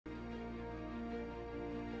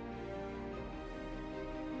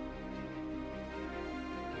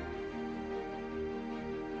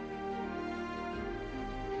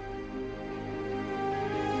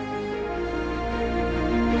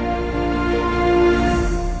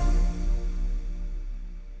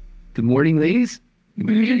Good morning, ladies.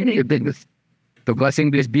 The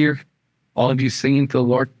blessing this beer, all of you singing to the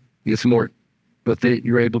Lord this morning, but that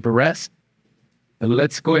you're able to rest. And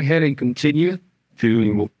let's go ahead and continue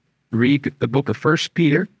to read the book of 1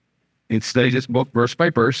 Peter and study this book verse by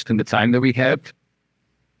verse in the time that we have.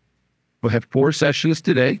 We'll have 4 sessions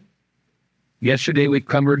today. Yesterday we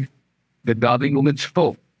covered the godly woman's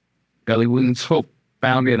hope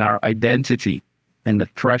found in our identity and the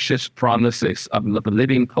precious promises of the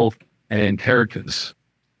living hope and inheritance.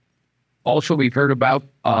 Also, we've heard about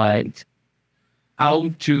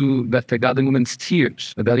how to let the godly woman's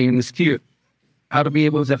tears, how to be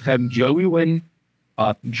able to have genuine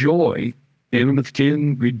joy,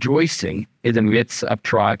 even rejoicing in the midst of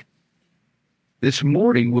trial. This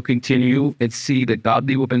morning, we'll continue and see the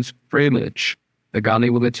godly woman's privilege,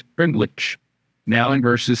 now in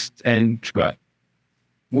verses 10 to 12.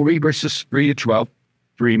 We'll read verses 3 to 12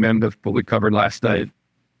 to remember what we covered last night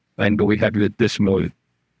and what we have this morning.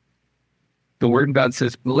 The Word of God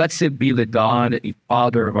says, "Blessed be the God and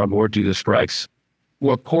Father of our Lord Jesus Christ,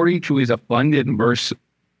 who according to his abundant mercy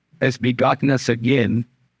has begotten us again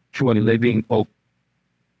to a living hope,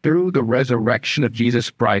 through the resurrection of Jesus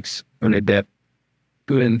Christ from the dead,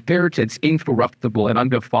 to an inheritance incorruptible and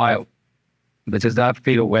undefiled, that does not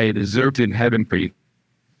fade away, reserved in heaven for you,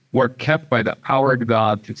 were kept by the power of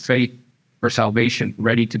God to faith for salvation,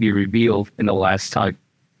 ready to be revealed in the last time.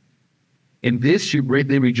 In this you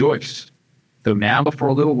greatly rejoice, though now for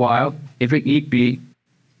a little while, if it need be,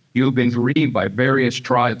 you have been grieved by various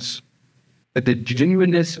trials, that the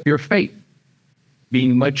genuineness of your faith,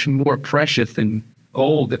 being much more precious than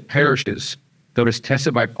gold that perishes, though it is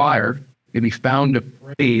tested by fire, may be found to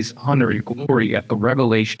praise, honor, and glory at the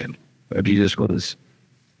revelation of Jesus Christ,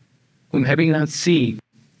 whom having not seen,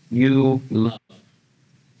 you love.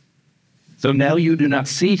 So now you do not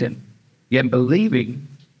see him, yet believing,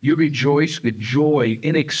 you rejoice with joy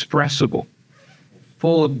inexpressible,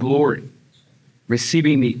 full of glory,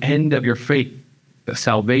 receiving the end of your faith, the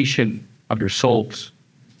salvation of your souls.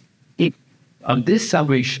 Of this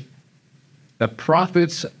salvation, the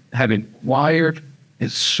prophets have inquired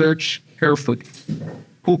and searched carefully,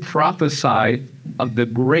 who prophesied of the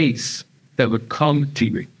grace that would come to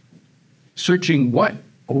you, searching what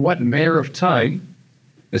manner of time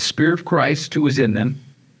the Spirit of Christ who was in them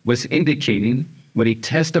was indicating when he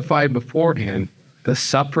testified beforehand the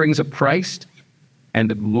sufferings of Christ and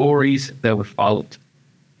the glories that would follow.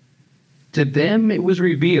 To them it was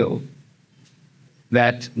revealed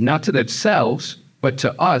that not to themselves, but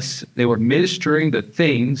to us, they were ministering the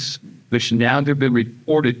things which now have been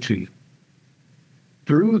reported to you,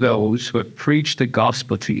 through those who have preached the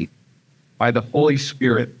gospel to you by the Holy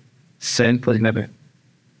Spirit sent from heaven,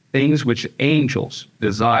 things which angels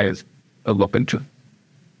desire to look into.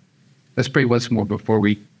 Let's pray once more before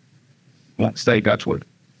we study God's word.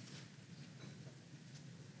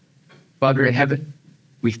 Father in heaven,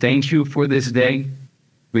 we thank you for this day.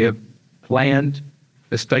 We have planned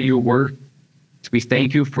to study your word. We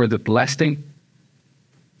thank you for the blessing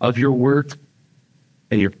of your word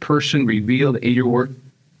and your person revealed in your word.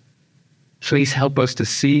 Please help us to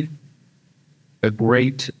see the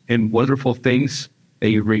great and wonderful things that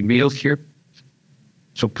you revealed here.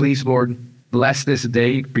 So please, Lord, bless this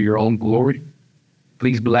day for your own glory.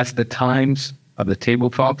 Please bless the times of the table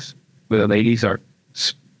talks where the ladies are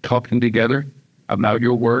talking together about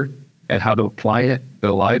your word and how to apply it to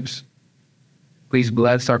their lives. Please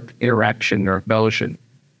bless our interaction, our fellowship.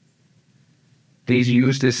 Please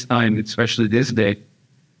use this time, especially this day,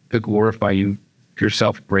 to glorify you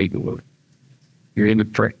yourself greatly, Lord. You're in the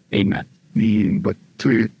prayer. Amen.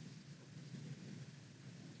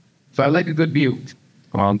 So I like a good view.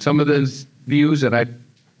 Some of the views that I've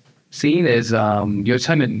seen is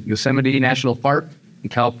Yosemite National Park in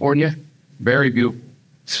California. Very beautiful.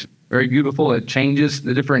 It's very beautiful. It changes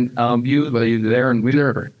the different views, whether you're there in winter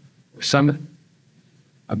or summer.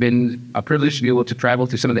 I've been privileged to be able to travel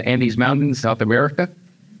to some of the Andes Mountains, South America,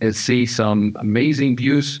 and see some amazing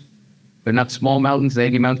views. They're not small mountains. The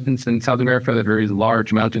Andes Mountains in South America, they're very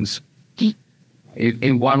large mountains.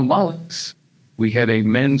 In Guatemala, we had a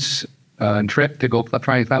men's trip to go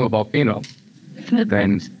try and climb a volcano.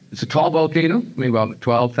 And it's a tall volcano, maybe about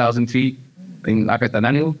 12,000 feet in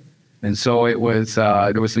Acatananil. And so there was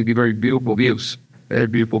some very beautiful views. Very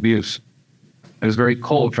beautiful views. It was very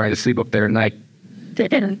cold trying to sleep up there at night.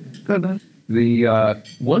 One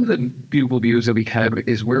of the beautiful views that we have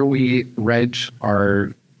is where we rent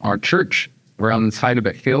our church. We're on the side of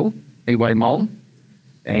a hill in Guatemala,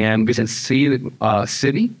 and we can see the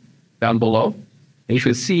city down below. And you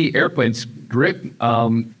can see airplanes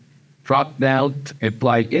drop down and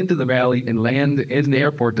fly into the valley and land in the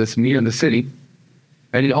airport that's near the city.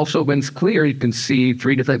 And it also, when it's clear, you can see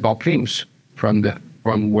 3 different volcanoes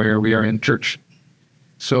from where we are in church.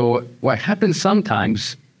 So what happens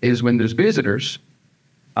sometimes is when there's visitors,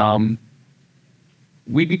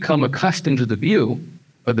 we become accustomed to the view,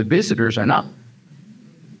 but the visitors are not.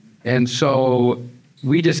 And so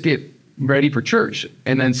we just get ready for church.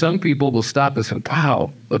 And then some people will stop us and,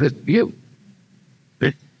 wow, look at the view.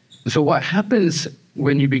 So what happens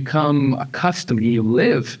when you become accustomed, you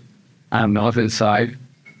live on a mountainside,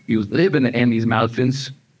 you live in these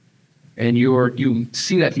mountains, and you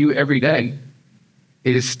see that view every day,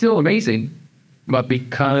 it is still amazing, but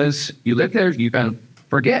because you live there, you kind of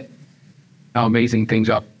forget how amazing things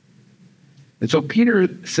are. And so Peter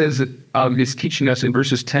says that is teaching us in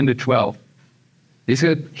verses 10 to 12. He's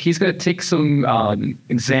going to take some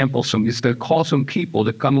examples, he's going to call some people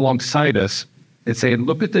to come alongside us and say,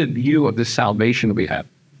 look at the view of the salvation that we have.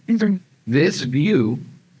 This view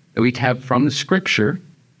that we have from the scripture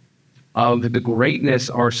of the greatness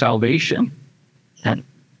of our salvation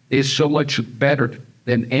is so much better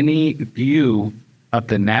than any view of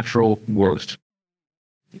the natural world.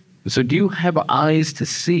 So do you have eyes to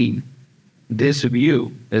see this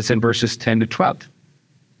view that's in verses 10 to 12?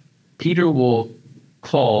 Peter will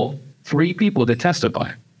call 3 people to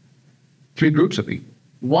testify, 3 groups of people.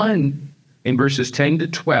 One, in verses 10 to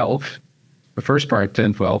 12, the first part,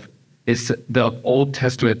 10 to 12, is the Old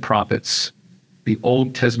Testament prophets, the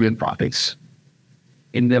Old Testament prophets.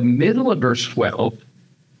 In the middle of verse 12,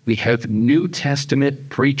 we have New Testament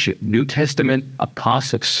preaching, New Testament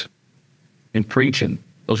apostles in preaching,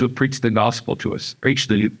 those who preach the gospel to us, preach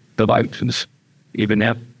the Bible to us, even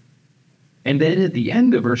now. And then at the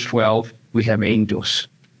end of verse 12, we have angels.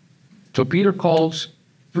 So Peter calls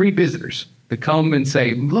 3 visitors to come and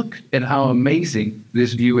say, look at how amazing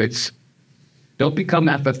this view is. Don't become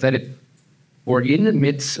apathetic, or in the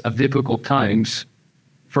midst of difficult times,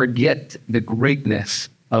 forget the greatness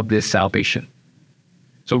of this salvation.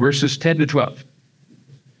 So verses 10 to 12.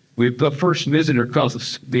 The first visitor tells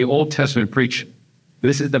us the Old Testament preach.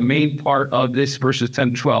 This is the main part of this verses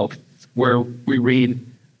 10 to 12, where we read,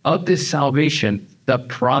 of this salvation, the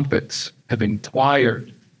prophets have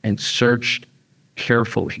inquired and searched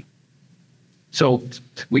carefully. So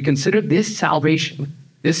we consider this salvation.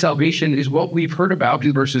 This salvation is what we've heard about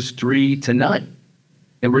in verses 3 to 9.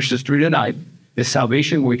 In verses 3 to 9, this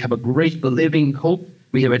salvation, we have a great living hope.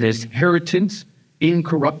 We have an inheritance,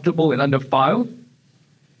 incorruptible and undefiled.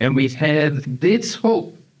 And we have this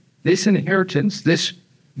hope, this inheritance, this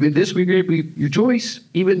we rejoice,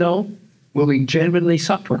 even though we genuinely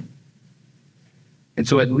suffer. And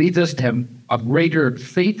so it leads us to have a greater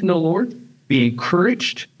faith in the Lord, be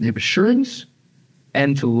encouraged, have assurance,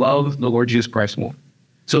 and to love the Lord Jesus Christ more.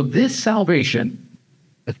 So this salvation,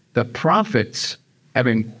 the prophets have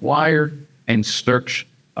inquired and searched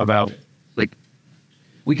about. Like,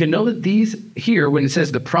 we can know that these here, when it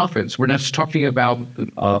says the prophets, we're not just talking about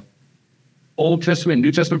Old Testament,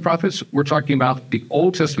 New Testament prophets. We're talking about the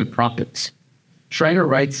Old Testament prophets. Schreiner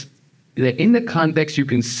writes that in the context, you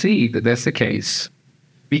can see that that's the case,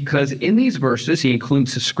 because in these verses, he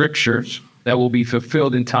includes the scriptures that will be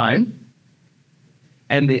fulfilled in time.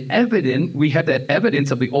 And we have that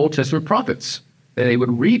evidence of the Old Testament prophets, that they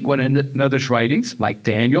would read one another's writings, like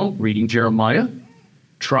Daniel reading Jeremiah,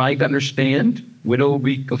 trying to understand when it will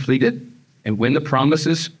be completed and when the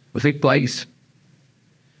promises will take place.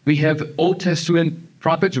 We have Old Testament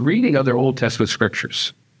prophets reading other Old Testament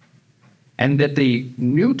scriptures, and that the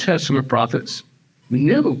New Testament prophets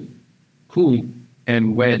knew who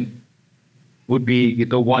and when would be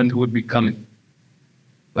the one who would be coming.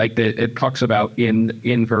 Like it talks about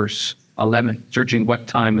in verse 11, searching what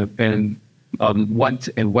time and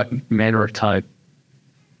what manner of time.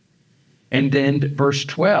 And then verse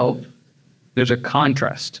 12, there's a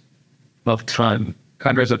contrast of time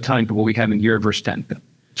to what we have in here in verse 10.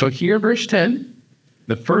 So here, verse 10,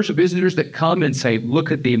 the first visitors that come and say,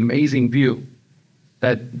 look at the amazing view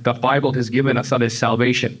that the Bible has given us of His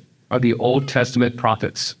salvation are the Old Testament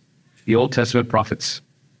prophets. The Old Testament prophets.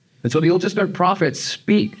 And so the Old Testament prophets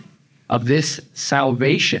speak of this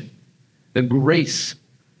salvation, the grace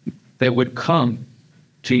that would come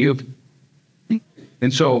to you.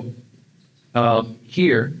 And so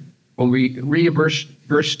here, when we read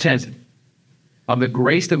verse 10, of the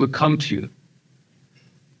grace that would come to you,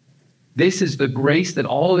 this is the grace that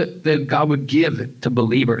all that God would give to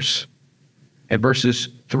believers. At verses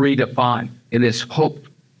 3 to 5, in this hope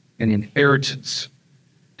and inheritance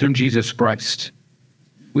through Jesus Christ.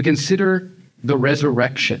 We consider the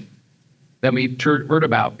resurrection that we've heard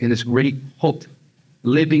about in this great hope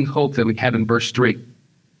living hope that we have in verse 3.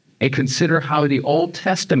 And consider how in the Old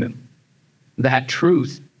Testament that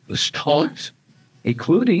truth was taught,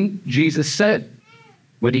 including Jesus said,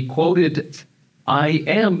 when he quoted, I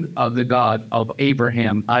am of the God of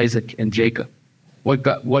Abraham, Isaac, and Jacob.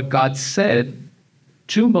 What God said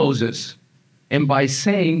to Moses, and by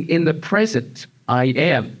saying in the present, I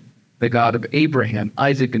am the God of Abraham,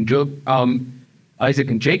 Isaac, and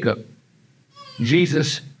Jacob,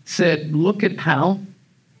 Jesus said, look at how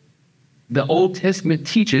the Old Testament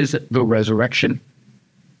teaches the resurrection.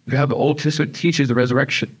 How the Old Testament teaches the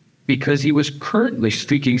resurrection, because he was currently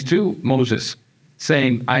speaking to Moses,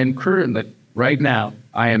 saying, I am currently, right now,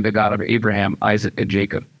 I am the God of Abraham, Isaac, and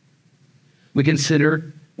Jacob. We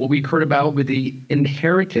consider what we heard about with the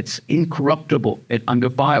inheritance, incorruptible and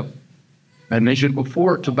undefiled. I mentioned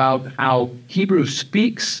before, it's about how Hebrews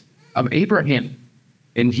speaks of Abraham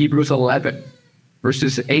in Hebrews 11,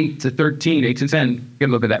 verses 8 to 13, 8 to 10. You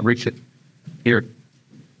can look at that, reach it here.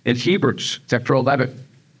 In Hebrews chapter 11.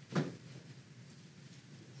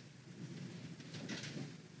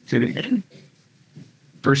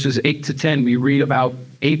 Verses 8 to 10, we read about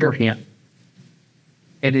Abraham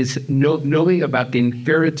and his knowing about the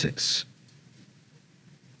inheritance.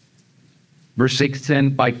 Verse 6 to 10,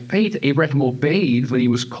 by faith Abraham obeyed when he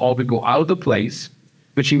was called to go out of the place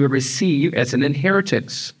which he would receive as an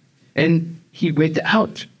inheritance. And he went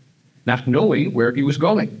out, not knowing where he was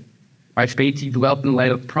going. By faith he dwelt in the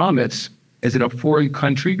land of promise, as in a foreign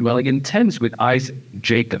country, dwelling in tents with Isaac and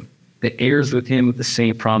Jacob, the heirs with him of the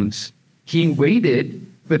same promise. He waited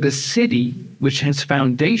for the city which has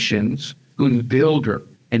foundations, whose builder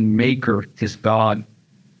and maker is God.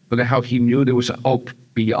 Look at how he knew there was a hope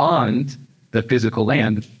beyond the physical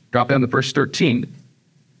land. Drop down to verse 13.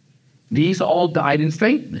 These all died in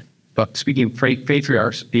faith. But speaking of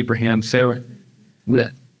patriarchs, Abraham, Sarah,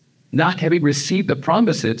 not having received the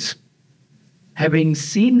promises, having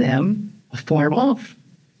seen them afar off,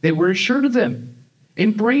 they were assured of them,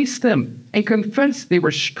 embraced them, and confessed they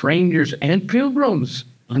were strangers and pilgrims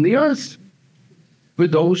on the earth. For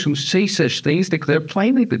those who say such things declare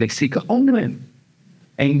plainly that they seek a homeland.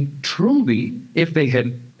 And truly, if they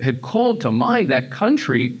had called to mind that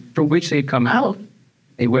country from which they had come out,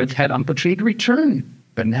 they would have had opportunity to return.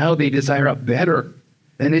 But now they desire a better,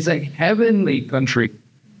 and it's a heavenly country.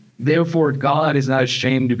 Therefore, God is not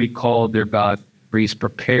ashamed to be called their God, for he's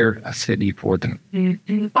prepared a city for them.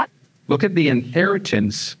 Look at the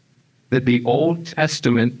inheritance that the Old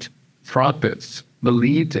Testament prophets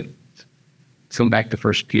believed in. Let's come back to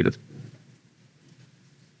 1 Peter.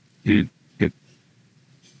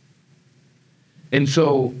 And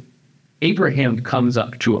so Abraham comes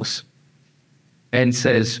up to us and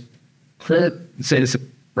says,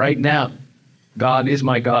 right now, God is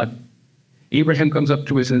my God. Abraham comes up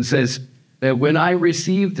to us and says that when I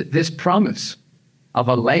received this promise of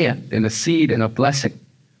a land and a seed and a blessing,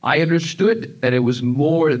 I understood that it was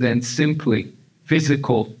more than simply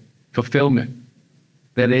physical fulfillment,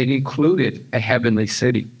 that it included a heavenly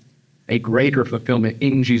city, a greater fulfillment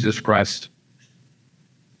in Jesus Christ.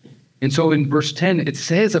 And so in verse 10, it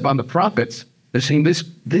says about the prophets, they're saying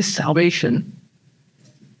this salvation,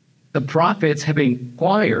 the prophets have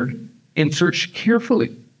inquired and searched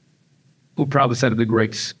carefully who prophesied of the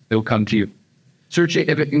grace that will come to you.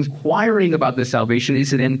 Inquiring about the salvation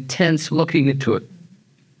is an intense looking into it.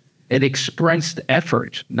 An expressed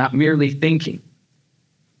effort, not merely thinking.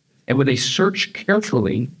 And when they search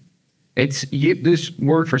carefully, this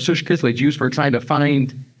word for search carefully is used for trying to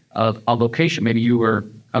find a location. Maybe you were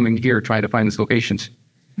coming here trying to find these locations,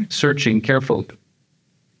 searching carefully.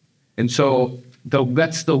 And so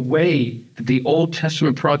that's the way that the Old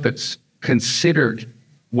Testament prophets considered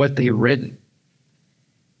what they written.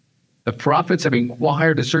 The prophets have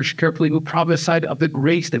inquired to search carefully who prophesied of the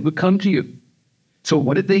grace that would come to you. So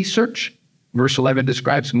what did they search? Verse 11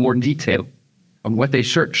 describes more detail on what they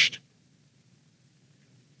searched.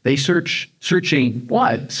 They searching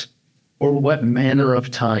what or what manner of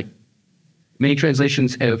time. Many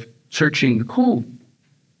translations have searching who,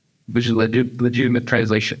 which is a legitimate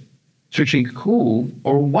translation. Searching who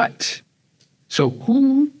or what. So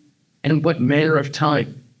who and what manner of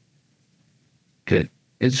time. Good.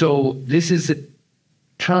 And so this is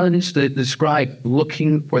trying to describe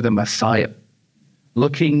looking for the Messiah,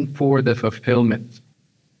 looking for the fulfillment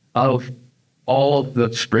of all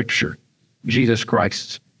the scripture, Jesus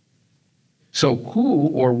Christ. So who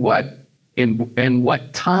or what and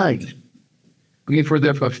what time? Looking for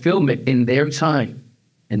their fulfillment in their time,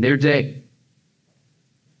 in their day.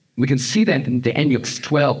 We can see that in Daniel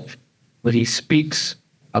 12, when he speaks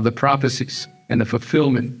of the prophecies and the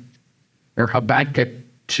fulfillment. Or Habakkuk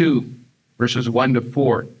 2, verses 1 to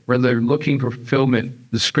 4, where they're looking for fulfillment,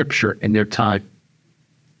 the scripture in their time.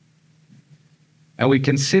 And we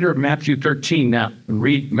consider Matthew 13 now.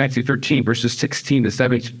 Read Matthew 13, verses 16 to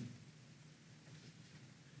 17,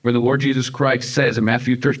 where the Lord Jesus Christ says in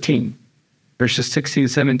Matthew 13, verses 16 to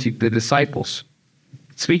 17, the disciples,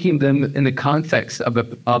 speaking to them in the context of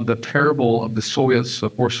the parable of the soils, the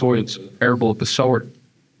four soils, the parable of the sower.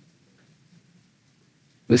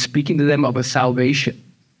 They're speaking to them of a salvation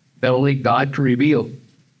that only God can reveal,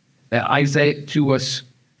 that Isaiah to us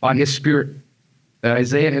on his Spirit, that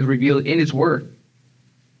Isaiah has revealed in his word.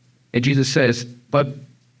 And Jesus says, but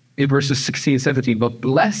in verses 16 and 17, but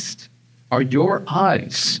blessed are your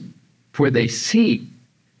eyes, for they see,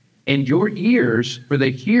 and your ears, for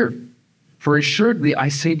they hear. For assuredly I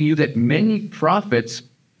say to you that many prophets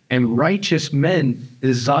and righteous men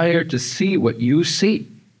desire to see what you see,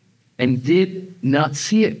 and did not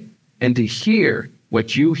see it, and to hear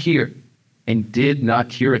what you hear, and did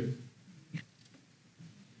not hear it.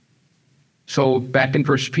 So back in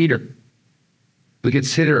 1 Peter, we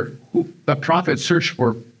consider who the prophets search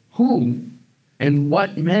for whom and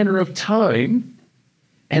what manner of time,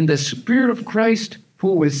 and the Spirit of Christ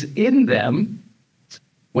who was in them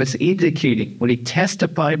was indicating, when he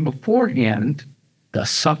testified beforehand, the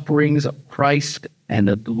sufferings of Christ and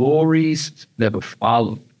the glories that would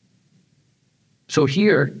follow. So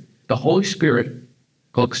here, the Holy Spirit,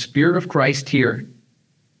 called Spirit of Christ here,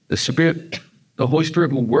 the Holy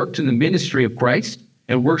Spirit will work in the ministry of Christ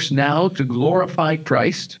and works now to glorify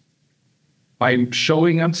Christ by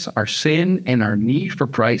showing us our sin and our need for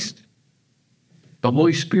Christ. The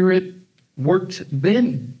Holy Spirit worked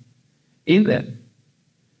then in them.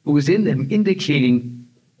 It was in them indicating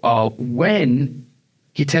when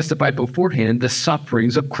he testified beforehand the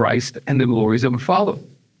sufferings of Christ and the glories that would follow.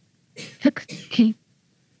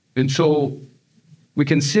 And so we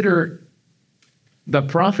consider the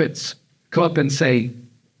prophets come up and say,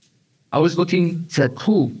 I was looking for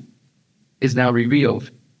who is now revealed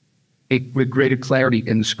with greater clarity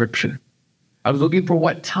in the scripture. I was looking for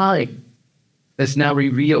what time that's now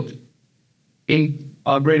revealed in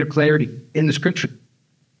greater clarity in the scripture.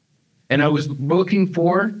 And I was looking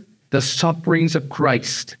for the sufferings of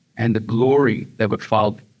Christ and the glory that would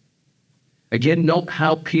follow. Again, note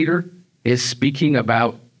how Peter is speaking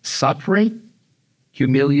about suffering,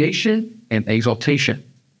 humiliation, and exaltation.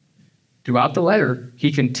 Throughout the letter,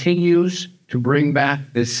 he continues to bring back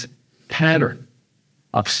this pattern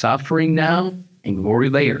of suffering now and glory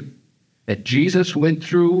later. That Jesus went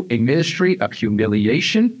through a ministry of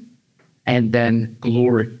humiliation and then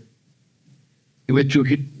glory. He went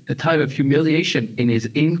through a time of humiliation in his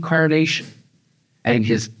incarnation and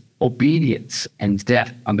his obedience and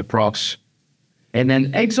death on the cross. And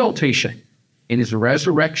then exaltation in his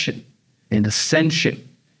resurrection and ascension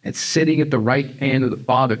and sitting at the right hand of the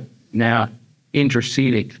Father, now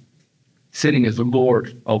interceding, sitting as the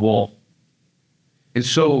Lord of all. And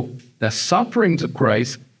so the sufferings of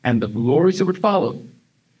Christ and the glories that would follow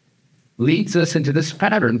leads us into this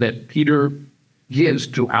pattern that Peter gives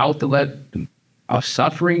throughout the letter. Of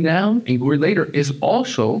suffering now and glory later is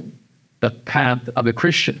also the path of the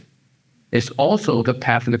Christian. It's also the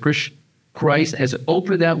path of the Christian. Christ has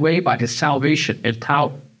opened that way by his salvation and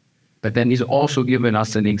power. But then he's also given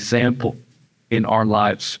us an example in our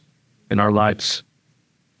lives.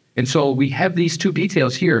 And so we have these two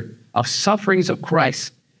details here of sufferings of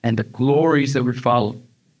Christ and the glories that would follow.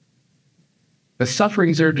 The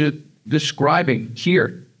sufferings are describing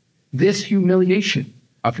here this humiliation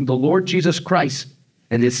of the Lord Jesus Christ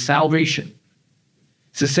and his salvation.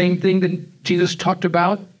 It's the same thing that Jesus talked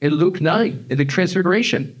about in Luke 9, in the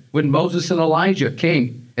Transfiguration, when Moses and Elijah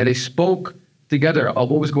came and they spoke together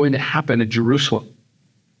of what was going to happen in Jerusalem.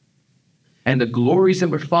 And the glories that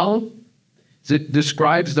would follow, it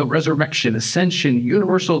describes the resurrection, ascension,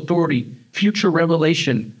 universal authority, future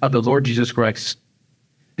revelation of the Lord Jesus Christ.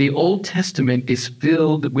 The Old Testament is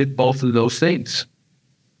filled with both of those things.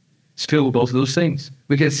 It's filled with both of those things.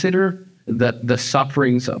 We consider the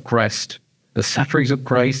sufferings of Christ,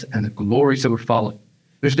 and the glories that would follow.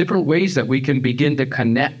 There's different ways that we can begin to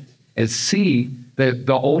connect and see the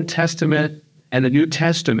Old Testament and the New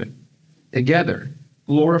Testament together,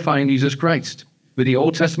 glorifying Jesus Christ. With the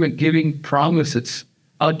Old Testament giving promises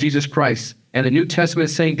of Jesus Christ, and the New Testament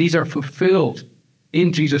saying these are fulfilled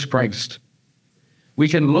in Jesus Christ. We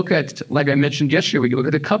can look at, like I mentioned yesterday, we can look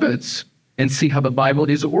at the covenants and see how the Bible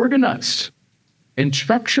is organized and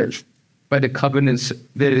structured by the covenants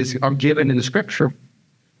that are given in the Scripture,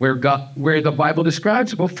 where the Bible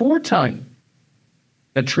describes before time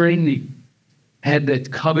the Trinity had the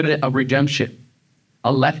covenant of redemption,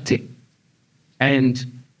 electing, and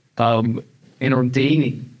and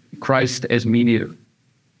ordaining Christ as mediator.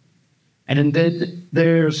 And then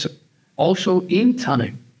there's also in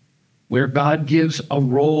time where God gives a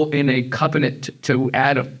role in a covenant to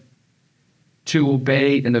Adam to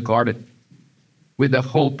obey in the garden with the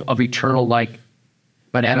hope of eternal life.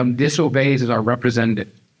 But Adam disobeys as our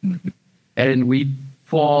representative. And we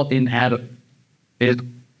fall in Adam.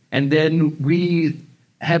 And then we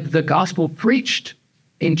have the gospel preached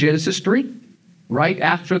in Genesis 3, right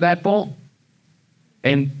after that fall.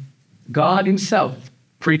 And God himself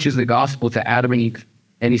preaches the gospel to Adam and Eve.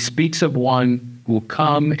 And he speaks of one who will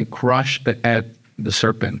come and crush the head of the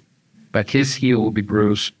serpent, but his heel will be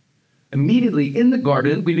bruised. Immediately in the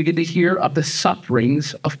garden, we begin to hear of the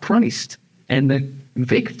sufferings of Christ, and the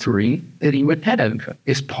victory that he would have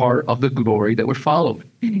is part of the glory that would follow.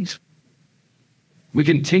 We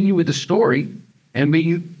continue with the story, and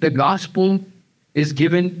the gospel is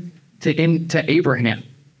given to Abraham.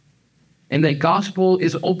 And the gospel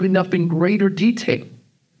is opened up in greater detail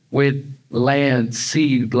with land,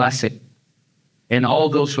 seed, blessing, and all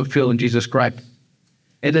those fulfilled in Jesus Christ.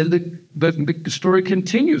 And then the story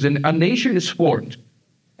continues, and a nation is formed,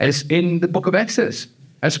 as in the book of Exodus,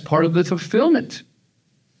 as part of the fulfillment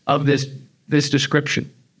of this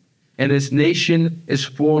description. And this nation is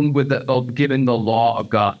formed given the law of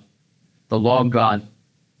God. The law of God.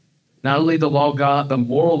 Not only the law of God, the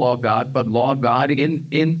moral law of God, but law of God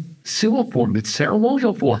in civil form, in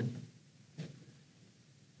ceremonial form.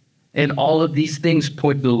 And all of these things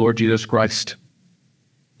point to the Lord Jesus Christ.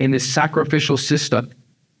 In this sacrificial system,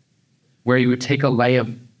 where you would take a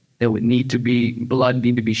lamb that would blood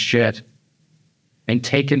need to be shed and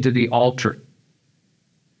taken to the altar.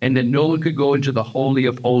 And then no one could go into the Holy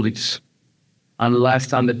of Holies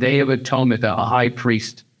unless on the Day of Atonement, a high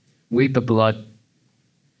priest with the blood.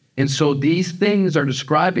 And so these things are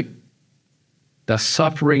describing the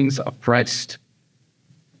sufferings of Christ.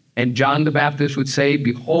 And John the Baptist would say,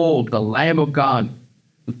 "Behold, the Lamb of God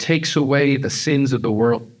who takes away the sins of the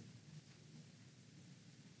world."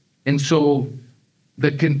 And so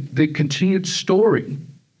the continued story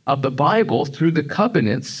of the Bible through the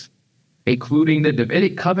covenants, including the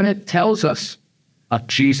Davidic covenant, tells us of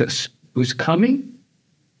Jesus who's coming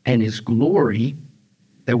and his glory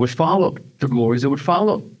that would follow, the glories that would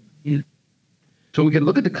follow. So we can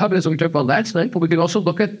look at the covenants that we talked about last night, but we can also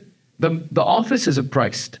look at the offices of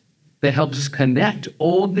Christ that helps us connect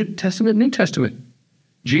Old Testament and New Testament.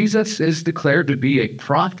 Jesus is declared to be a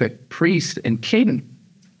prophet, priest, and king.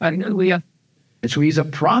 Hallelujah. And so he's a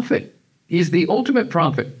prophet. He's the ultimate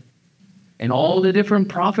prophet. And all the different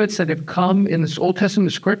prophets that have come in this Old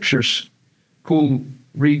Testament scriptures who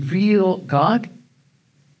reveal God,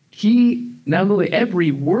 he, not only every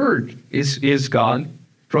word is God,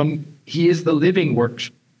 he is the living word,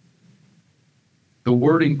 the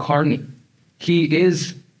word incarnate. He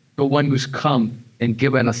is the one who's come and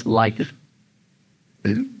given us life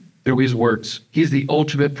through his words. He's the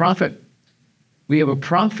ultimate prophet. We have a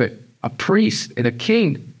prophet, a priest, and a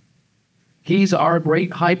king. He's our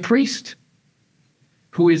great high priest,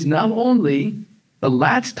 who is not only the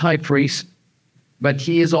last high priest, but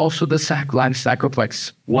he is also the last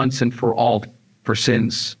sacrifice once and for all for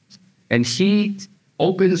sins. And he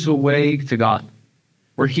opens the way to God,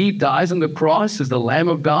 where he dies on the cross as the Lamb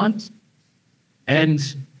of God,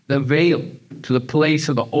 and the veil to the place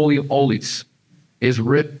of the Holy of Holies is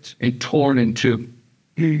ripped and torn in two.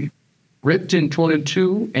 Ripped and torn in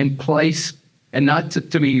two and placed, and not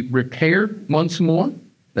to be repaired once more,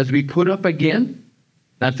 not to be put up again,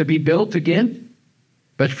 not to be built again,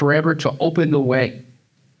 but forever to open the way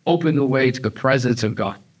to the presence of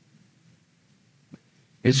God.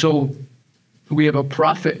 And so we have a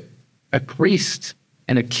prophet, a priest,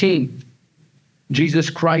 and a king.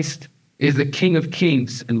 Jesus Christ is the King of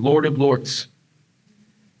Kings and Lord of Lords.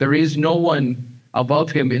 There is no one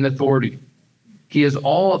above him in authority. He has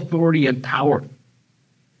all authority and power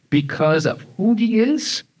because of who he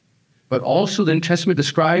is, but also the New Testament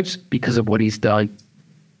describes because of what he's done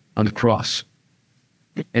on the cross.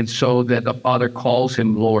 And so that the Father calls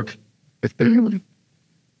him Lord.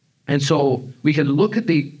 And so we can look at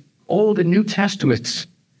the Old and New Testaments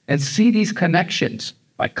and see these connections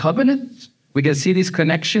by covenants. We can see these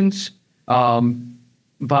connections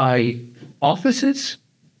by offices.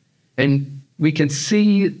 And we can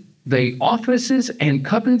see the offices and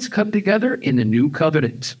covenants come together in the New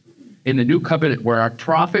Covenant. In the New Covenant, where our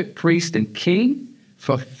prophet, priest, and king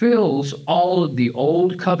fulfills all of the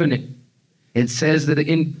Old Covenant. It says that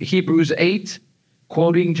in Hebrews 8,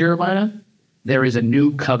 quoting Jeremiah, there is a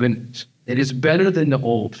new covenant. It is better than the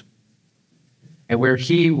old. And where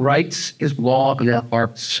he writes his law in our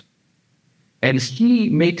hearts. And he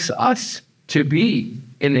makes us to be,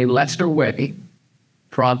 in a lesser way,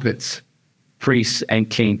 prophets, priests, and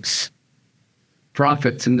kings.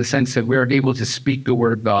 Prophets in the sense that we're able to speak the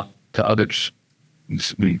word of God to others.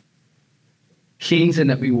 Kings in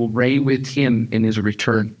that we will reign with him in his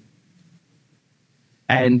return.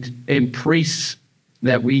 And in priests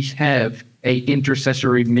that we have a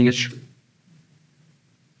intercessory ministry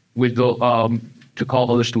with the, to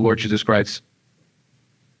call others to Lord Jesus Christ.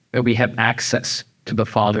 That we have access to the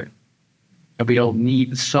Father. And we don't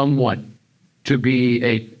need someone to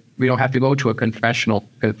be we don't have to go to a confessional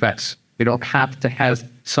confess. We don't have to have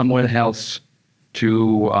someone else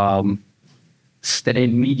to other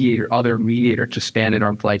mediator to stand in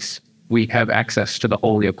our place. We have access to the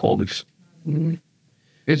Holy of Holies. Mm-hmm.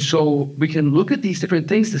 And so we can look at these different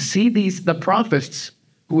things to see the prophets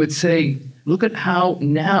who would say, look at how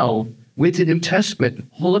now, with the New Testament,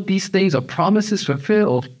 all of these things are promises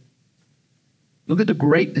fulfilled. Look at the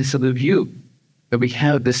greatness of the view that we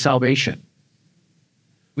have this salvation.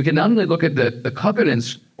 We can not only look at the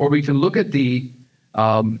covenants, or we can look at the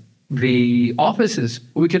offices,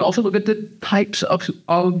 but we can also look at the types of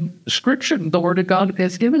scripture the Word of God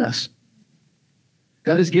has given us.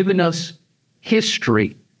 God has given us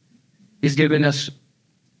history. He's given us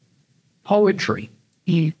poetry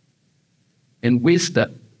and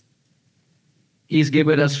wisdom. He's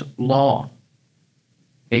given us law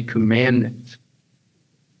and commandments.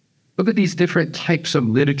 Look at these different types of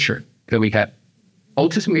literature that we have.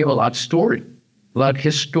 Old Testament, we have a lot of story, a lot of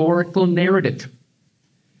historical narrative.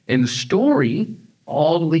 And the story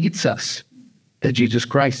all leads us to Jesus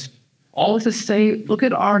Christ. All to say, look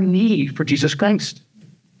at our need for Jesus Christ.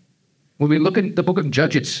 When we look at the book of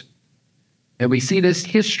Judges, and we see this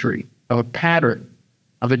history of a pattern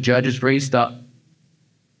of a judge is raised up,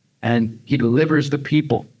 and he delivers the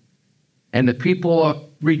people. And the people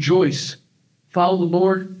rejoice, follow the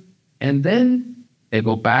Lord, and then they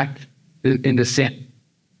go back into sin.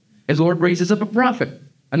 As the Lord raises up a prophet,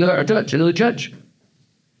 another judge.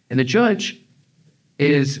 And the judge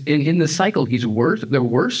is in the cycle. They're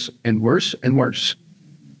worse and worse and worse.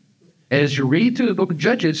 As you read through the book of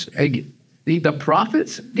Judges, the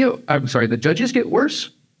prophets, the judges get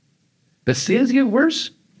worse. The sins get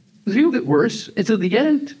worse. The evil get worse until the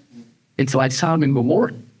end. It's like Sodom and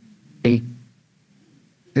Gomorrah. And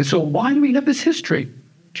so why do we have this history?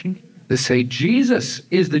 To say Jesus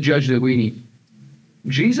is the judge that we need.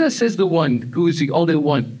 Jesus is the one who is the only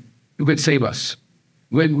one who could save us.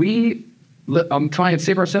 When we try and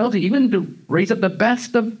save ourselves, even to raise up the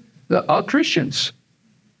best of the Christians,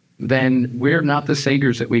 then we're not the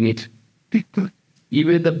saviors that we need.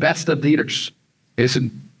 Even the best of leaders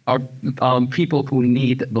are people who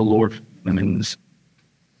need the Lord. And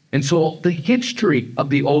so the history of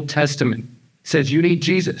the Old Testament says you need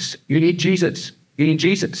Jesus, you need Jesus, you need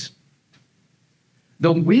Jesus.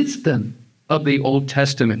 The wisdom of the Old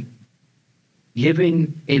Testament,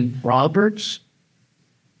 given in Proverbs,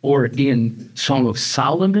 or in Song of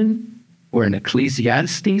Solomon, or in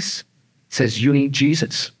Ecclesiastes, says you need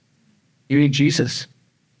Jesus. You need Jesus.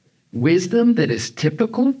 Wisdom that is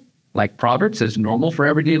typical, like Proverbs, is normal for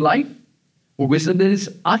everyday life, or wisdom that is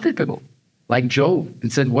atypical, like Job,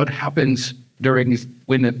 and said what happens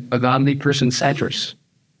when a godly person suffers.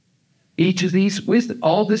 Each of these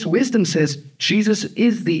all this wisdom says Jesus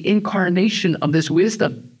is the incarnation of this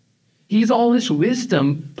wisdom. He's all this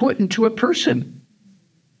wisdom put into a person.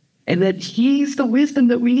 And that he's the wisdom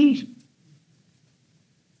that we need.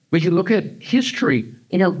 We can look at history,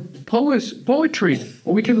 poetry,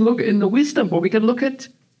 or we can look in the wisdom, or we can look at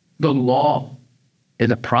the law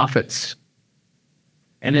and the prophets.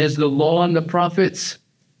 And as the law and the prophets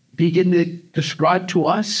begin to describe to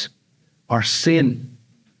us our sin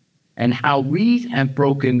and how we have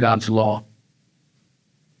broken God's law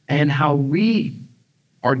and how we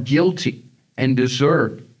are guilty and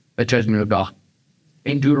deserve the judgment of God.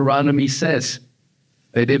 In Deuteronomy says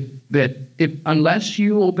that unless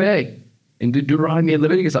you obey, in Deuteronomy and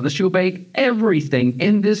Leviticus, unless you obey everything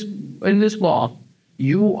in this law,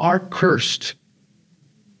 you are cursed.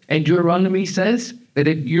 And Deuteronomy says that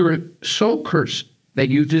if you're so cursed that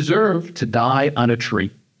you deserve to die on a tree.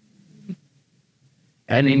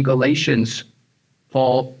 And in Galatians,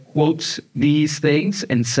 Paul quotes these things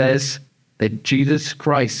and says that Jesus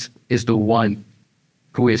Christ is the one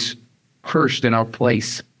who is cursed in our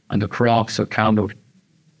place on the cross of Calvary.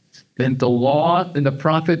 Then the law and the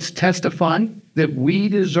prophets testify that we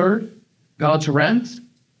deserve God's wrath,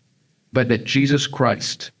 but that Jesus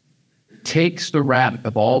Christ takes the wrath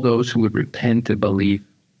of all those who would repent and believe.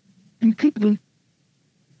 And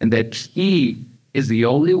that he is the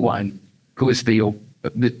only one who is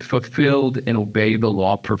fulfilled and obeyed the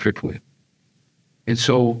law perfectly. And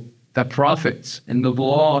so the prophets and the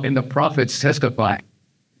law and the prophets testify.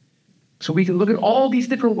 So we can look at all these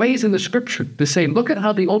different ways in the scripture to say, look at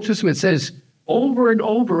how the Old Testament says over and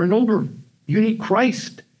over and over, you need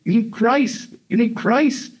Christ, you need Christ, you need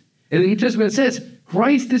Christ. And the New Testament says,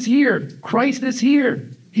 Christ is here, Christ is here.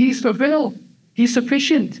 He's fulfilled, he's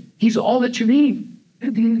sufficient, he's all that you need.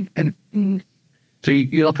 And so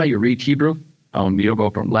you know how you read Hebrew? You go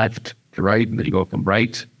from left to right, and then you go from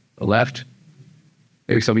right to left.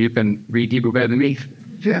 Maybe some of you can read Hebrew better than me.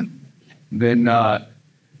 Yeah. Then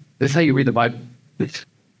that's how you read the Bible.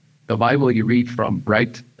 The Bible you read from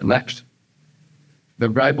right to left. The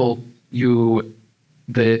Bible the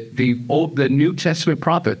New Testament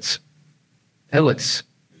prophets tell us,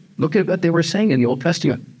 look at what they were saying in the Old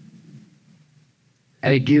Testament.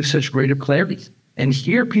 And it gives such greater clarity. And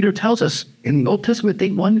here Peter tells us in the Old Testament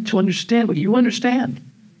they wanted to understand what you understand.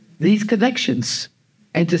 These connections.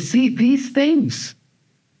 And to see these things.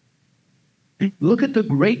 Look at the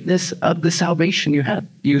greatness of the salvation you have.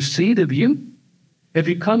 You see the view? If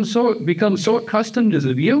you become so accustomed to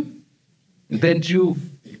the view, that you've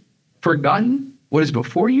forgotten what is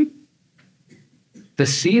before you, to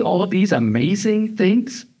see all of these amazing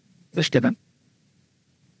things, let's give them.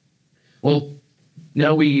 Well,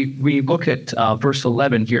 now we look at verse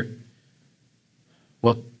 11 here.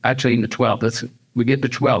 Well, actually in the 12, we get to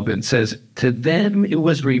 12, and it says, to them it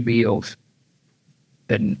was revealed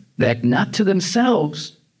that not to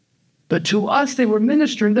themselves, but to us they were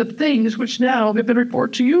ministering the things which now have been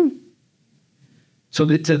reported to you. So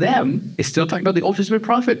that to them, it's still talking about the Old Testament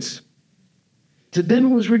prophets. To them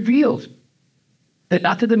it was revealed that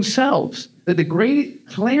not to themselves, that the great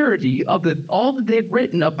clarity of all that they've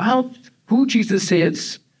written about who Jesus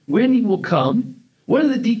is, when he will come, what are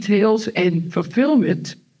the details and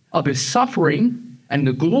fulfillment of his suffering and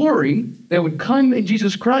the glory that would come in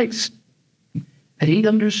Jesus Christ. And he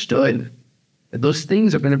understood that those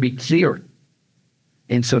things are going to be clear.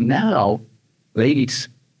 And so now, ladies,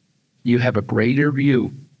 you have a greater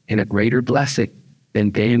view and a greater blessing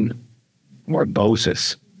than Daniel or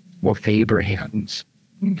Moses or Abraham's.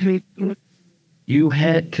 You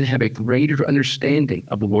can have a greater understanding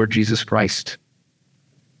of the Lord Jesus Christ,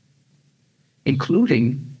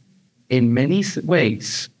 including in many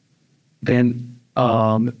ways than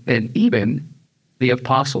even the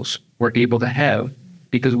apostles were able to have,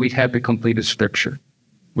 because we have the completed scripture.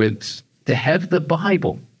 To have the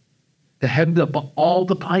Bible, to have all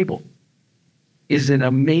the Bible is an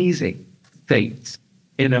amazing thing,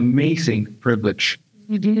 an amazing privilege.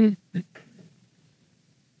 And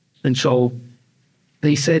so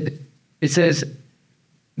they said, it says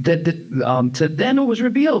that to them it was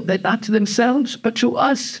revealed that not to themselves, but to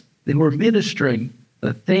us, they were ministering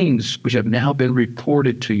the things which have now been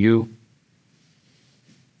reported to you.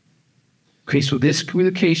 Okay, so this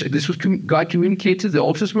communication, this was God communicated to the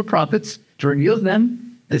Old Testament prophets to reveal to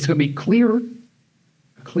them. It's going to be clear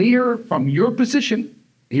from your position,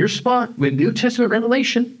 your spot with New Testament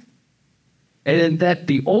revelation, and that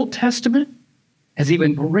the Old Testament has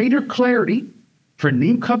even greater clarity for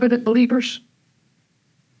New Covenant believers,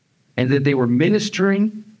 and that they were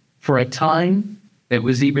ministering for a time that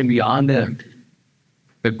was even beyond them.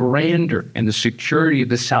 The grandeur and the security of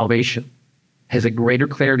the salvation has a greater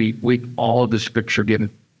clarity with all the scripture given,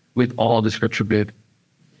 with all the scripture given.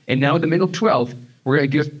 And now in the middle 12, we're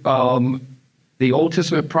going to give the Old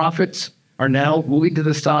Testament prophets are now moving to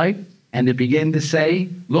the side, and they begin to say,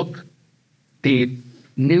 look, the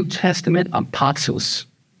New Testament apostles,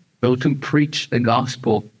 those who preach the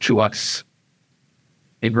gospel to us.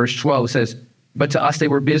 In verse 12 it says, but to us they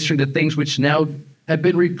were ministering the things which now have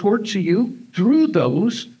been reported to you through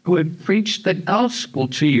those who have preached the gospel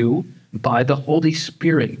to you by the Holy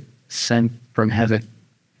Spirit sent from heaven.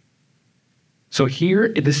 So here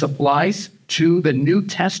this applies to the New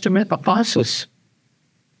Testament apostles.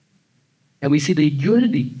 And we see the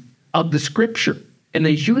unity of the scripture and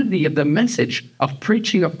the unity of the message of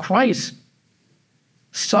preaching of Christ.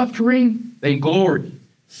 Suffering and glory.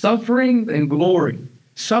 Suffering and glory.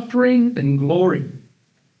 Suffering and glory.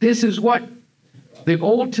 This is what the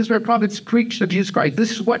Old Testament prophets preached of Jesus Christ.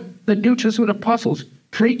 This is what the New Testament apostles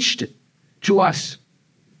preached to us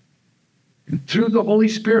through the Holy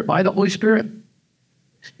Spirit, by the Holy Spirit.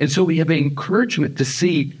 And so we have an encouragement to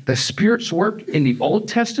see the Spirit's work in the Old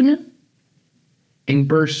Testament. In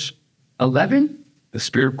verse 11, the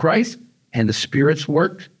Spirit of Christ and the Spirit's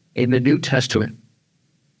work in the New Testament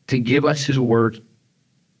to give us his word,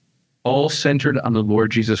 all centered on the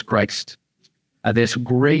Lord Jesus Christ. This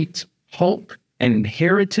great hope and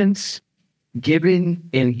inheritance given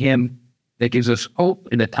in him that gives us hope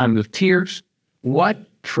in the time of tears. What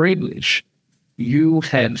privilege you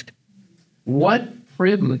have. What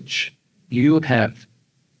privilege you have.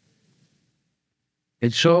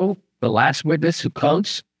 And so the last witness who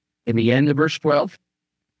comes in the end of verse 12,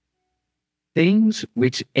 things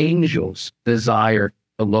which angels desire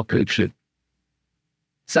to look into.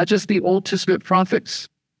 Such as the Old Testament prophets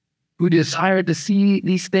who desired to see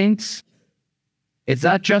these things. It's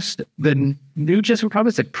not just the New Testament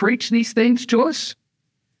prophets that preach these things to us,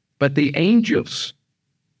 but the angels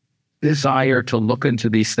desire to look into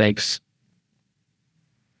these things.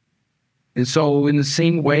 And so in the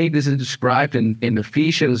same way, this is described in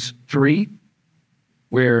Ephesians 3,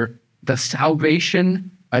 where the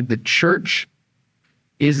salvation of the church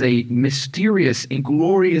is a mysterious and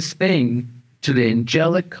glorious thing to the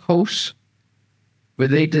angelic hosts, where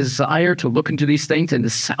they desire to look into these things, and the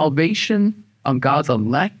salvation of God's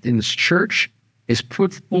elect in this church is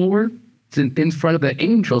put forward in front of the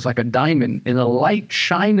angels like a diamond, and the light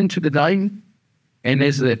shine into the diamond, and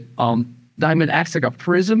as the diamond acts like a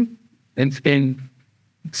prism and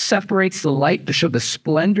separates the light to show the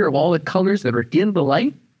splendor of all the colors that are in the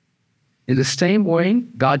light. In the same way,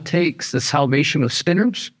 God takes the salvation of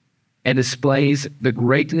sinners and displays the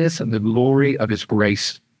greatness and the glory of his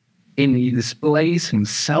grace. And he displays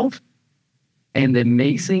himself and the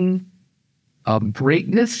amazing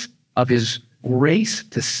greatness of his grace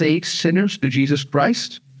to save sinners through Jesus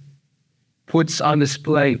Christ, puts on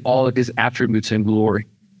display all of his attributes and glory.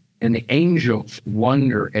 And the angels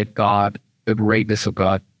wonder at God, the greatness of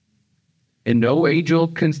God. And no angel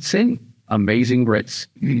can sing Amazing Grace,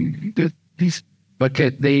 but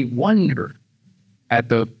they wonder at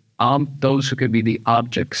those who can be the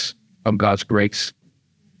objects of God's grace.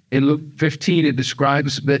 In Luke 15, it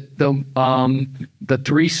describes that the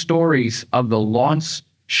three stories of the lost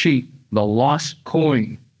sheep, the lost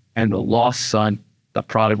coin, and the lost son, the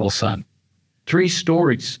prodigal son. Three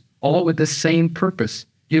stories, all with the same purpose,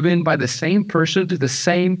 given by the same person to the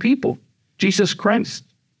same people, Jesus Christ.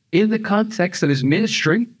 In the context of his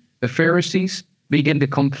ministry, the Pharisees begin to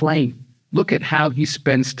complain. Look at how he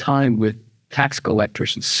spends time with tax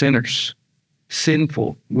collectors and sinners,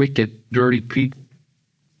 sinful, wicked, dirty people.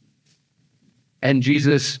 And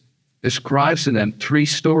Jesus describes to them three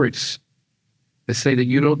stories that say that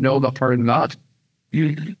you don't know the heart of God.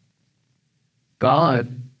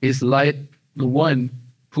 God is like the one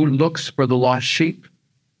who looks for the lost sheep,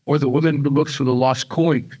 or the woman who looks for the lost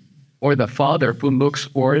coin, or the father who looks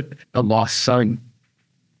for the lost son.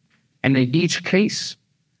 And in each case,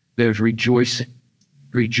 there's rejoicing.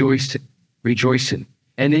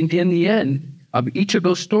 And in the end of each of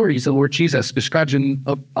those stories, the Lord Jesus describes in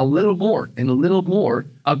a little more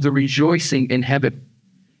of the rejoicing in heaven.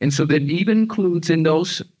 And so that even includes in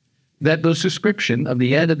those description of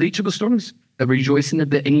the end of each of the stories, the rejoicing of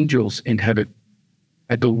the angels in heaven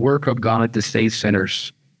at the work of God to save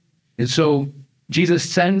sinners. And so Jesus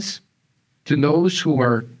sends to those who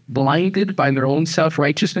are blinded by their own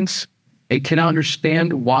self-righteousness and cannot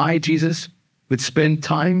understand why Jesus would spend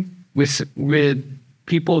time with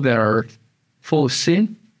people that are full of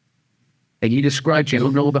sin. And he describes, you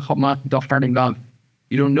don't know the heart of God.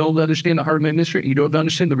 You don't know to understand the heart of my ministry. You don't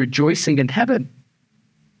understand the rejoicing in heaven.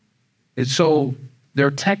 And so there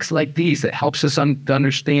are texts like these that helps us to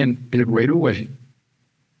understand in a greater way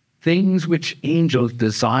things which angels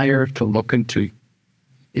desire to look into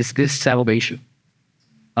is this salvation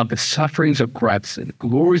of the sufferings of Christ and the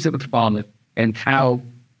glories of the Father, and how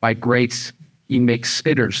by grace he makes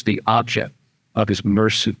sinners the object of his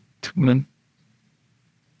mercy. And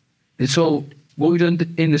so what we've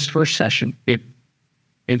done in this first session,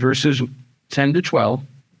 in verses 10 to 12,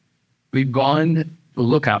 we've gone to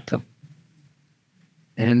look at them.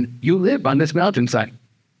 And you live on this mountainside.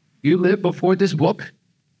 You live before this book.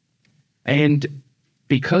 And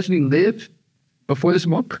because we live before this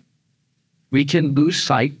book, we can lose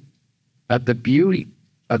sight of the beauty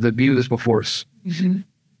that's before us. Mm-hmm.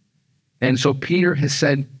 And so Peter has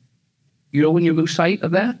said, you know when you lose sight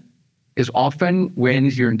of that? Is often when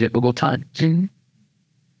you're in difficult times. Mm-hmm.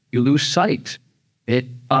 You lose sight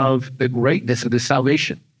of the greatness of the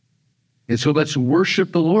salvation. And so let's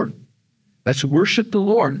worship the Lord. Let's worship the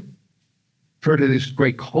Lord for this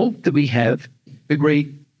great hope that we have,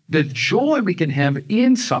 the joy we can have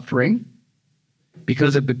in suffering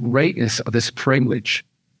because of the greatness of this privilege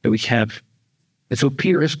that we have. And so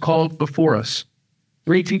Peter has called before us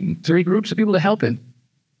three groups of people to help him.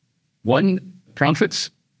 One, prophets.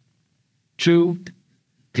 Two,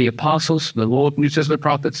 the apostles, the Old New Testament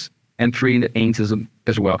prophets. And three, the angels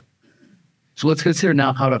as well. So let's consider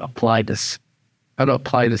now how to apply this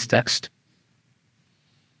text.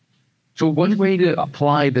 So one way to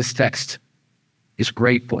apply this text is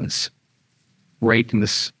gratefulness.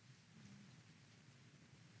 greatness.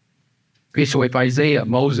 Okay, so if Isaiah,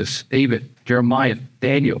 Moses, David, Jeremiah,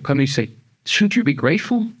 Daniel come and say, shouldn't you be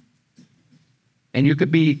grateful? And you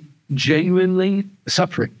could be genuinely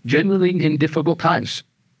suffering, genuinely in difficult times.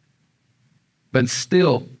 But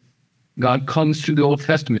still, God comes through the Old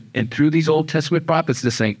Testament and through these Old Testament prophets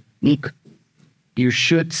to say, look, you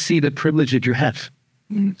should see the privilege that you have.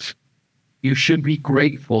 You should be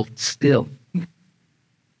grateful still.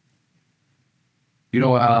 You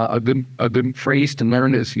know, a good phrase to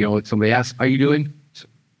learn is, you know, somebody asks, how are you doing?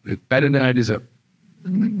 It's better than I deserve.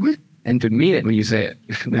 And to mean it when you say it.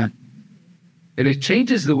 And it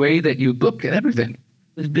changes the way that you look at everything.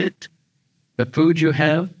 The food you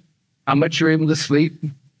have, how much you're able to sleep,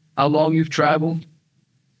 how long you've traveled,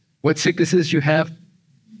 what sicknesses you have.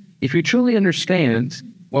 If you truly understand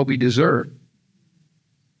what we deserve,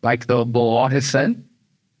 like the law has said,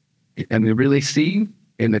 and we really see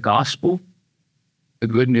in the gospel the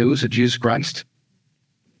good news of Jesus Christ,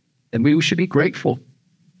 and we should be grateful.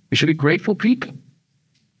 We should be grateful people.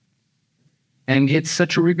 And it's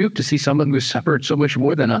such a rebuke to see someone who has suffered so much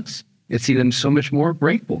more than us and see them so much more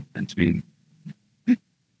grateful. And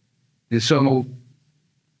so,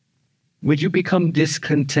 would you become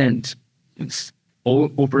discontent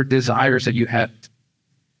over desires that you have?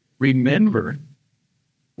 Remember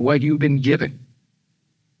what you've been given.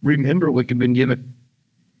 Remember what you've been given.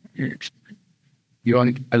 You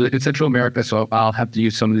know, I live in Central America, so I'll have to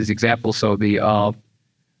use some of these examples. So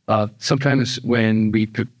sometimes when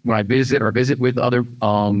I visit with other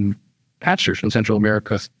pastors from Central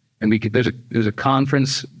America, and there's a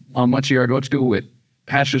conference once a year I go to with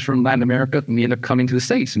pastors from Latin America, and we end up coming to the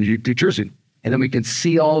States in New Jersey, and then we can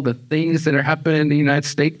see all the things that are happening in the United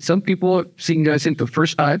States. Some people are seeing the United States for the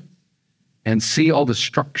first time, and see all the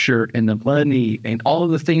structure and the money and all of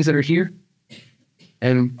the things that are here.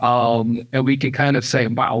 And we can kind of say,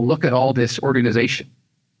 wow, look at all this organization.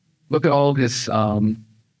 Look at all this, and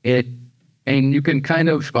you can kind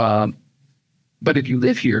of, but if you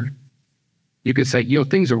live here, you could say, you know,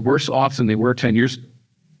 things are worse off than they were 10 years ago.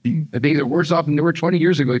 Things are worse off than they were 20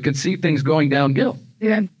 years ago. You can see things going downhill.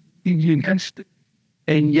 Yeah.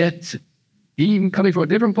 And yet, even coming from a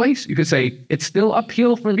different place, you could say, it's still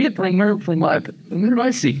uphill for me from what do I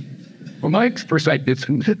see? From my perspective,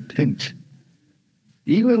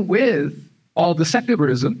 even with all the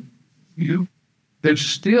secularism, there's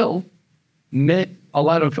still a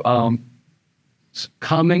lot of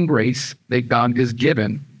common grace that God has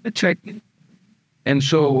given. And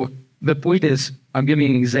so the point is, I'm giving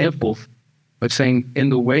an example, but saying in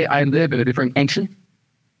the way I live in a different nation,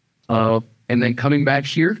 and then coming back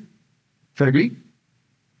here,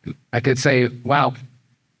 I could say, wow,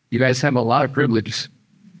 you guys have a lot of privileges.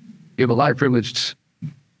 You have a lot of privileges.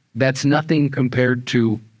 That's nothing compared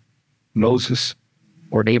to Moses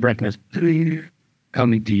or Abraham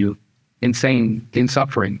coming to you and saying, in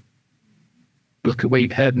suffering, look at what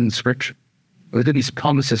you've had in Scripture. Look at these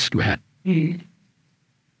promises you had.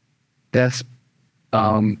 That's,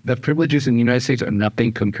 the privileges in the United States are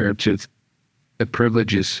nothing compared to the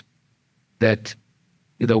privileges that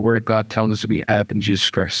the Word of God tells us to be have in Jesus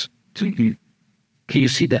Christ. Can you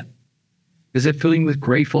see that? Is it filling with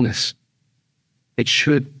gratefulness? It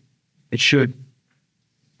should. It should.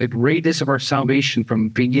 The greatness of our salvation from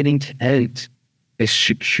beginning to end is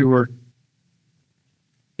secure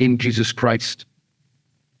in Jesus Christ.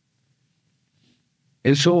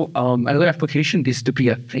 And so another application is to be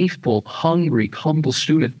a faithful, hungry, humble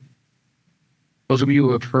student. Those of you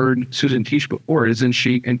who have heard Susan teach before, isn't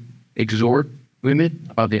she exhort women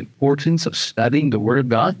about the importance of studying the Word of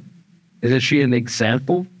God? Isn't she an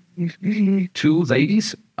example to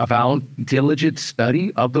ladies about diligent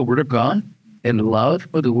study of the Word of God and love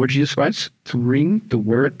for the Lord Jesus Christ to bring the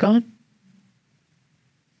Word of God?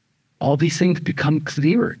 All these things become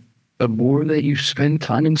clearer the more that you spend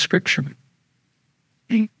time in Scripture.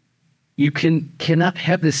 You cannot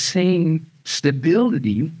have the same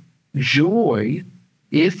stability, joy,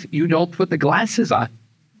 if you don't put the glasses on.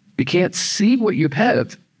 You can't see what you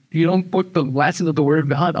have. You don't put the glasses of the Word of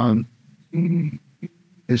God on. And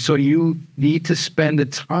so you need to spend the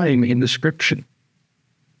time in the Scripture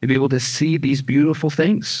to be able to see these beautiful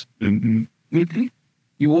things. You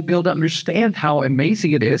won't be able to understand how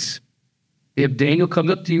amazing it is if Daniel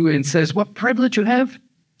comes up to you and says, what privilege you have.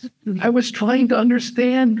 I was trying to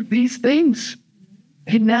understand these things.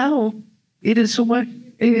 And now it is so much,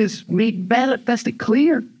 it is made manifested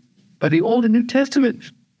clear by the Old and New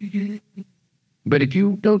Testament. But if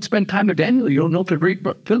you don't spend time with Daniel, you don't know the great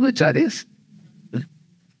privilege that is.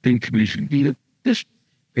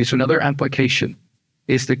 So another application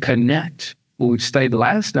is to connect what we studied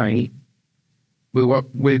last night we work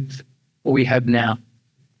with what we have now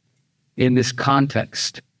in this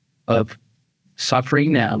context of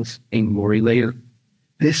suffering now and glory later.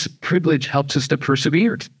 This privilege helps us to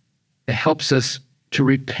persevere. It helps us to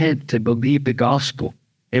repent, to believe the gospel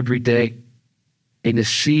every day, and to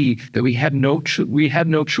see that we have no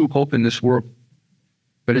true hope in this world,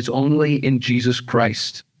 but it's only in Jesus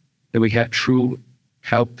Christ that we have true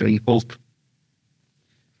help and hope.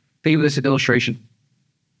 Think of this illustration.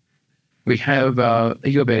 You have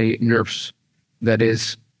a nurse that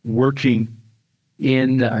is working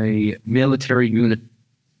in a military unit,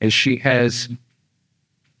 and she has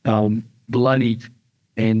bloodied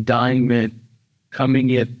and dying men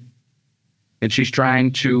coming in, and she's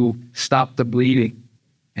trying to stop the bleeding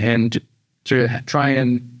and to try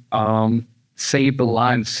and save the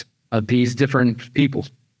lives of these different people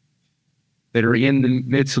that are in the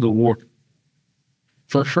midst of the war.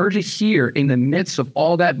 For her to hear in the midst of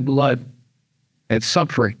all that blood and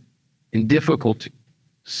suffering and difficulty,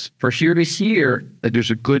 for her to hear that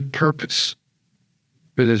there's a good purpose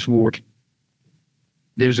for this war.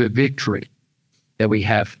 There's a victory that we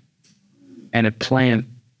have and a plan,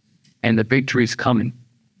 and the victory is coming.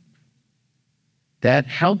 That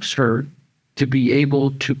helps her to be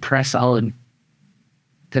able to press on,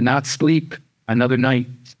 to not sleep another night,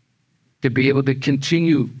 to be able to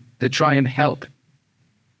continue to try and help,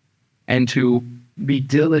 and to be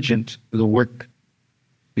diligent with the work.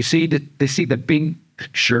 You see that they see the big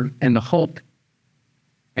picture and the hope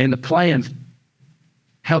and the plan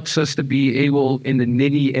helps us to be able in the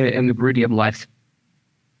nitty and the gritty of life.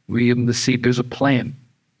 We able to see there's a plan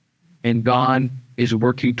and God is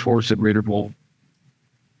working towards the greater goal.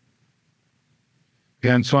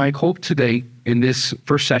 And so I hope today in this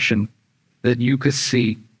first session that you could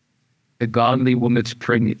see a godly woman's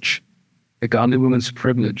privilege. A godly woman's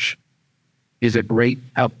privilege is a great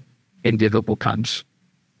help in difficult times.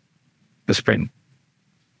 Let's pray.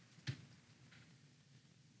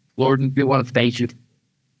 Lord, we want to thank you.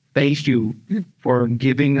 Thank you for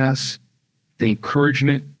giving us the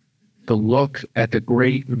encouragement to look at the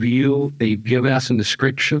great view that you've given us in the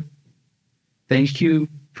scripture. Thank you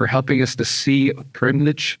for helping us to see a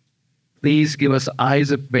privilege. Please give us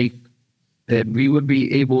eyes of faith that we would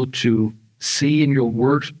be able to see in your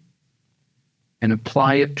word and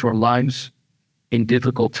apply it to our lives in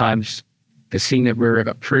difficult times, to see that we're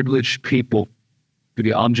a privileged people to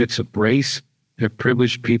be objects of grace, and a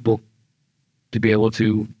privileged people to be able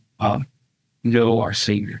to know our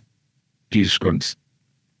Savior, Jesus Christ.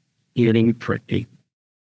 In pray.